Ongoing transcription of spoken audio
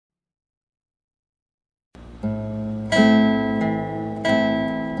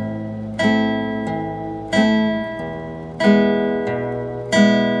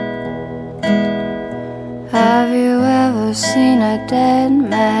a dead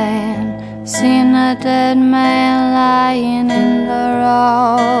man, seen a dead man lying in the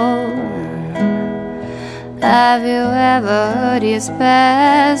road. Have you ever heard his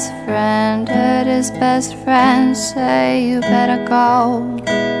best friend say you better go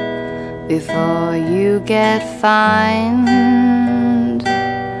before you get fined,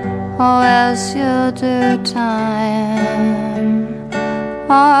 or else you'll do time?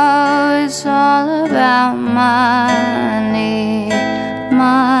 Oh, it's all about money,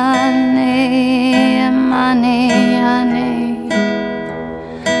 money, money, honey.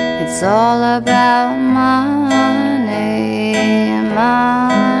 It's all about money,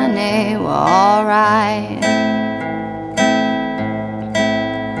 money. Well, alright.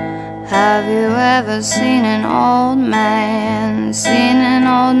 Have you ever seen an old man,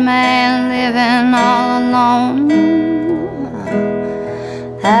 living all alone?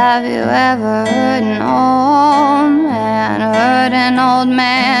 Have you ever heard an old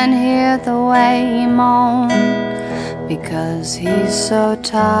man hear the way he moaned? Because he's so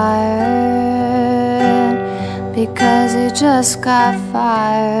tired, because he just got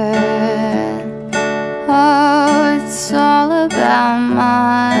fired. Oh, it's all about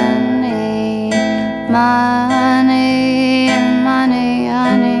money, money, money,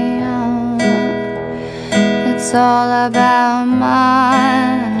 honey. Oh, it's all about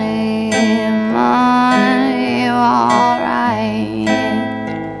money, money. Alright.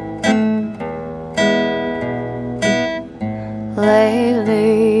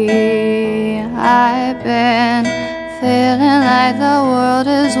 Lately, I've been feeling like the world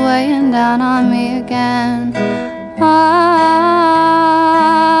is weighing down on me again.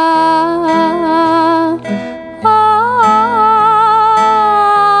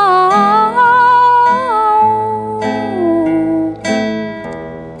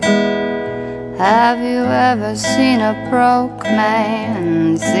 Have you ever seen a broke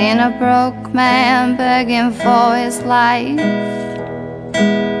man, begging for his life?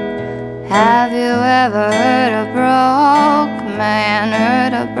 Have you ever heard a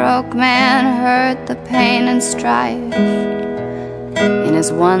broke man hurt the pain and strife in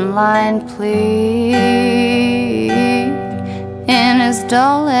his one-line plea, in his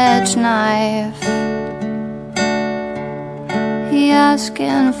dull-edged knife? He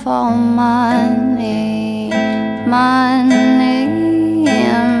asking for money, money,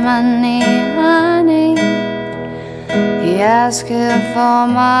 money, honey. He asking for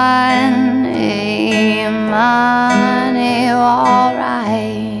money, money.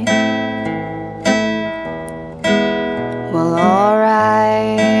 Alright. Well,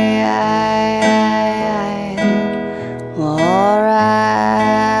 alright. Well,